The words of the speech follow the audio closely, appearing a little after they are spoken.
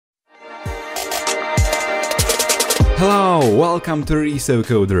Hello, welcome to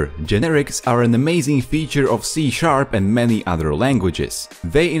ResoCoder. Generics are an amazing feature of C# and many other languages.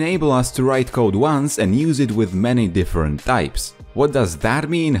 They enable us to write code once and use it with many different types. What does that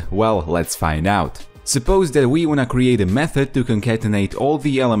mean? Well, let's find out. Suppose that we wanna create a method to concatenate all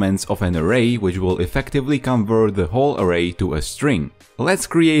the elements of an array which will effectively convert the whole array to a string. Let's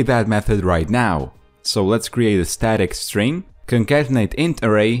create that method right now. So let's create a static string, concatenate int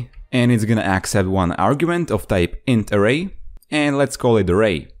array, and it's gonna accept one argument of type int array, and let's call it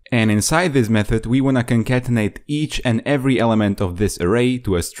array. And inside this method we wanna concatenate each and every element of this array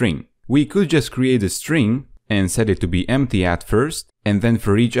to a string. We could just create a string and set it to be empty at first, and then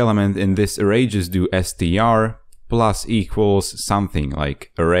for each element in this array just do str plus equals something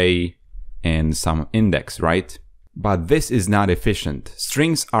like array and some index, right? But this is not efficient.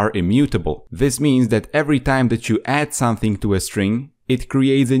 Strings are immutable. This means that every time that you add something to a string, it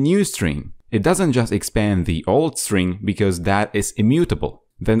creates a new string. It doesn't just expand the old string because that is immutable.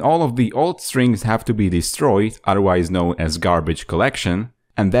 Then all of the old strings have to be destroyed, otherwise known as garbage collection,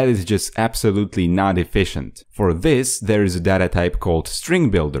 and that is just absolutely not efficient. For this, there is a data type called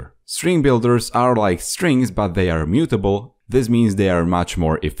StringBuilder. String builders are like strings, but they are mutable. This means they are much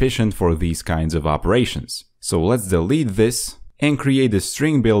more efficient for these kinds of operations. So let's delete this and create a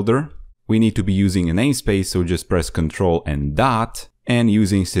string builder. We need to be using a namespace, so just press Ctrl and dot, and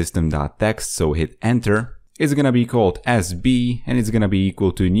using system.text, so hit enter. It's gonna be called SB and it's gonna be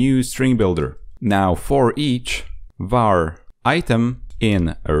equal to new string builder. Now for each, var item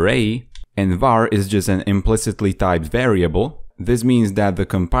in array, and var is just an implicitly typed variable. This means that the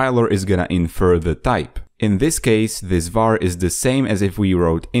compiler is gonna infer the type. In this case, this var is the same as if we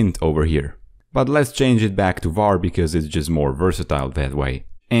wrote int over here. But let's change it back to var because it's just more versatile that way.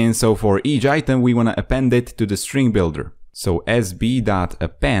 And so for each item we wanna append it to the string builder. So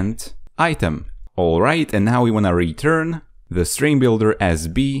sb.append item. Alright, and now we wanna return the string builder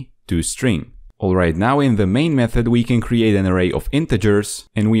sb to string. Alright, now in the main method we can create an array of integers,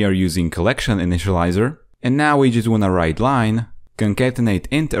 and we are using collection initializer. And now we just wanna write line, concatenate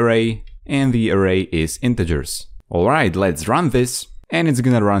int array, and the array is integers. Alright, let's run this, and it's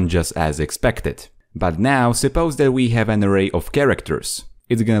gonna run just as expected. But now suppose that we have an array of characters.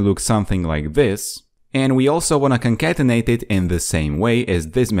 It's gonna look something like this. And we also want to concatenate it in the same way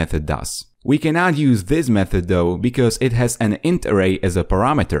as this method does. We cannot use this method though because it has an int array as a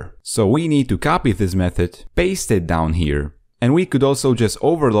parameter. So we need to copy this method, paste it down here, and we could also just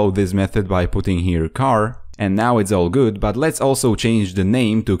overload this method by putting here car, and now it's all good, but let's also change the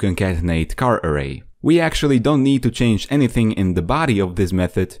name to concatenate car array. We actually don't need to change anything in the body of this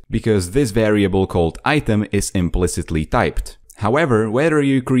method because this variable called item is implicitly typed. However, whether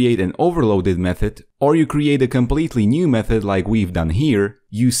you create an overloaded method or you create a completely new method like we've done here,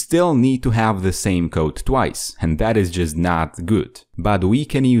 you still need to have the same code twice, and that is just not good. But we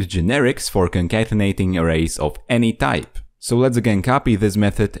can use generics for concatenating arrays of any type. So let's again copy this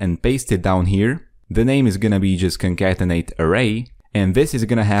method and paste it down here. The name is gonna be just concatenate array, and this is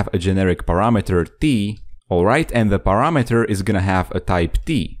gonna have a generic parameter t, alright, and the parameter is gonna have a type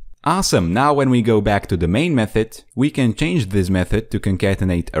t. Awesome, now when we go back to the main method, we can change this method to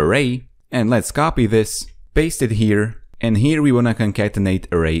concatenate array, and let's copy this, paste it here, and here we wanna concatenate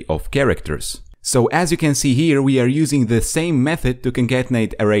array of characters. So as you can see here, we are using the same method to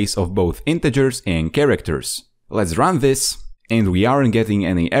concatenate arrays of both integers and characters. Let's run this, and we aren't getting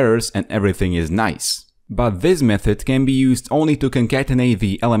any errors and everything is nice. But this method can be used only to concatenate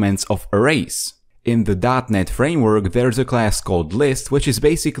the elements of arrays. In the .NET framework, there's a class called list, which is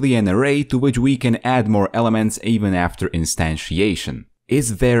basically an array to which we can add more elements even after instantiation.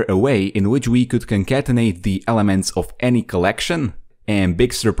 Is there a way in which we could concatenate the elements of any collection? And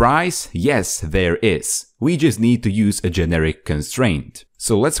big surprise, yes, there is. We just need to use a generic constraint.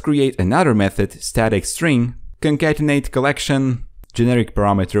 So let's create another method, static string, concatenate collection, generic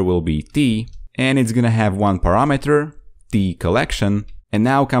parameter will be t, and it's gonna have one parameter, t collection. And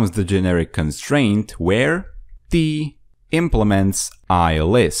now comes the generic constraint where t implements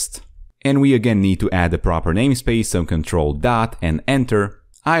ilist. And we again need to add a proper namespace, so Ctrl dot and enter.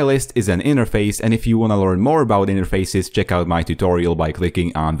 Ilist is an interface, and if you want to learn more about interfaces, check out my tutorial by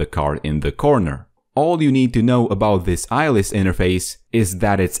clicking on the card in the corner. All you need to know about this ilist interface is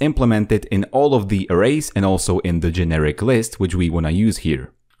that it's implemented in all of the arrays and also in the generic list, which we want to use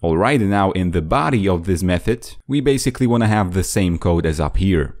here. Alright, now in the body of this method, we basically want to have the same code as up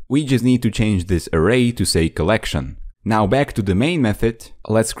here. We just need to change this array to say collection. Now back to the main method,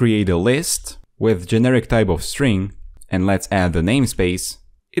 let's create a list with generic type of string, and let's add the namespace.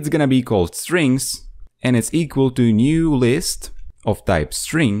 It's gonna be called strings, and it's equal to new list of type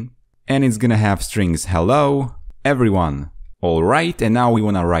string, and it's gonna have strings hello, everyone. Alright, and now we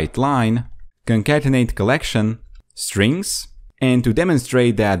wanna write line, concatenate collection, strings, and to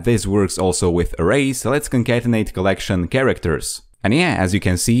demonstrate that this works also with arrays, let's concatenate collection characters. And yeah, as you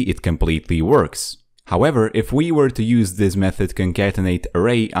can see, it completely works. However, if we were to use this method concatenate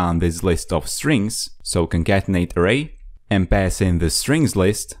array on this list of strings, so concatenate array, and pass in the strings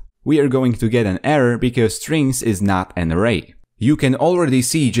list, we are going to get an error because strings is not an array. You can already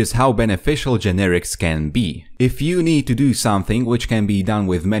see just how beneficial generics can be. If you need to do something which can be done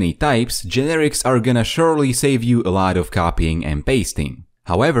with many types, generics are gonna surely save you a lot of copying and pasting.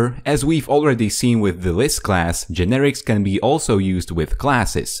 However, as we've already seen with the list class, generics can be also used with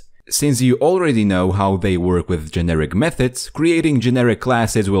classes. Since you already know how they work with generic methods, creating generic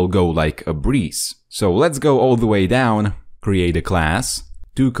classes will go like a breeze. So let's go all the way down, create a class,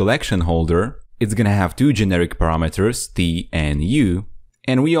 toCollectionHolder. It's gonna have two generic parameters, t and u,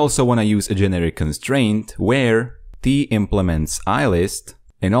 and we also wanna use a generic constraint where t implements ilist,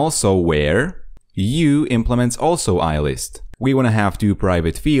 and also where u implements also ilist. We wanna have two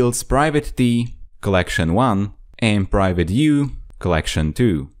private fields, private t, collection1, and private u,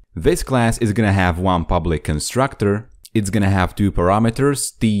 collection2. This class is gonna have one public constructor, it's gonna have two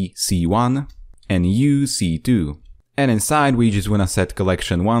parameters, t c1 and u c2. And inside we just wanna set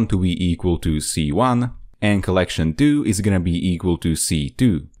collection1 to be equal to c1 and collection2 is gonna be equal to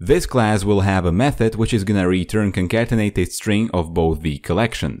c2. This class will have a method which is gonna return concatenated string of both the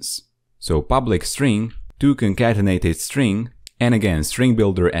collections. So public string to concatenated string, and again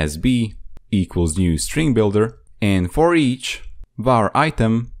StringBuilder SB equals new StringBuilder, and for each var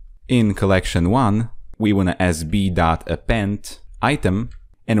item in collection1 we wanna sb.append item,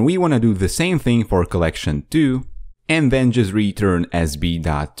 and we wanna do the same thing for collection2 and then just return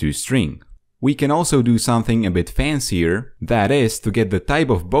sb.toString. We can also do something a bit fancier, that is to get the type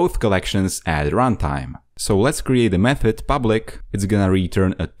of both collections at runtime. So let's create a method public, it's gonna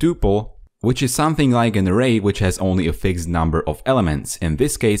return a tuple, which is something like an array which has only a fixed number of elements. In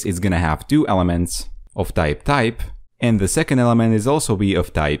this case it's gonna have two elements of type type, and the second element is also be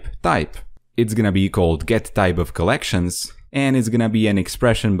of type type. It's gonna be called getTypeOfCollections, and it's gonna be an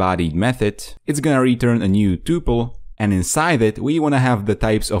expression-bodied method. It's gonna return a new tuple, and inside it we wanna have the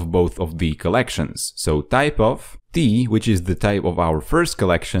types of both of the collections. So type of t, which is the type of our first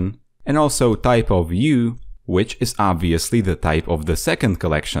collection, and also type of u, which is obviously the type of the second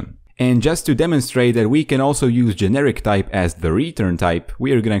collection. And just to demonstrate that we can also use generic type as the return type,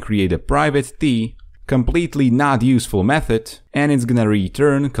 we are gonna create a private t, completely not useful method, and it's gonna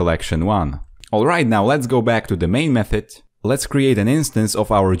return collection1. Alright, now let's go back to the main method. Let's create an instance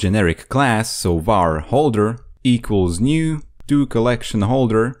of our generic class, so var holder equals new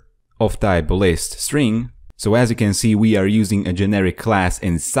toCollectionHolder of type list string. So as you can see, we are using a generic class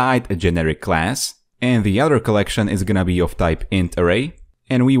inside a generic class, and the other collection is gonna be of type int array,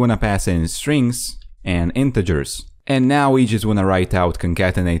 and we wanna pass in strings and integers. And now we just wanna write out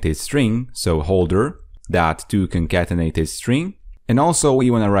concatenated string, so holder dot toConcatenated string, and also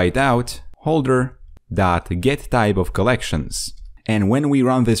we wanna write out holder dot getTypeOfCollections. And when we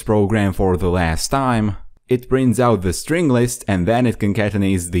run this program for the last time, it prints out the string list and then it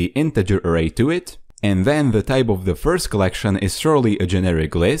concatenates the integer array to it, and then the type of the first collection is surely a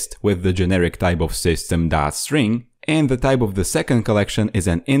generic list with the generic type of system.string, and the type of the second collection is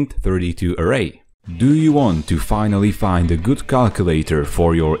an int32 array. Do you want to finally find a good calculator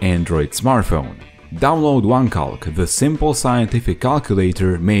for your Android smartphone? Download OneCalc, the simple scientific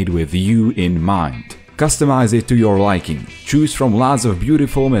calculator made with you in mind. Customize it to your liking, choose from lots of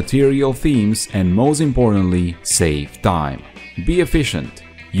beautiful material themes, and most importantly, save time. Be efficient.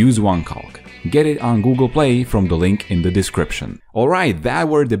 Use OneCalc. Get it on Google Play from the link in the description. Alright, that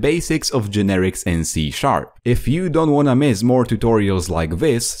were the basics of generics in C#. If you don't wanna miss more tutorials like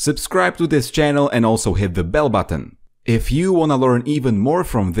this, subscribe to this channel and also hit the bell button. If you wanna learn even more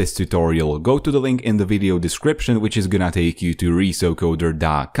from this tutorial, go to the link in the video description, which is gonna take you to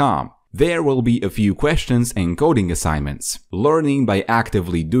resocoder.com. There will be a few questions and coding assignments. Learning by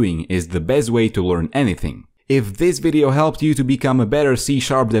actively doing is the best way to learn anything. If this video helped you to become a better C#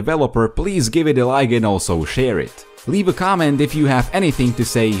 developer, please give it a like and also share it. Leave a comment if you have anything to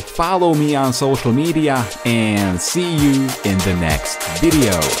say, follow me on social media, and see you in the next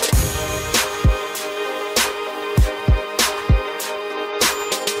video.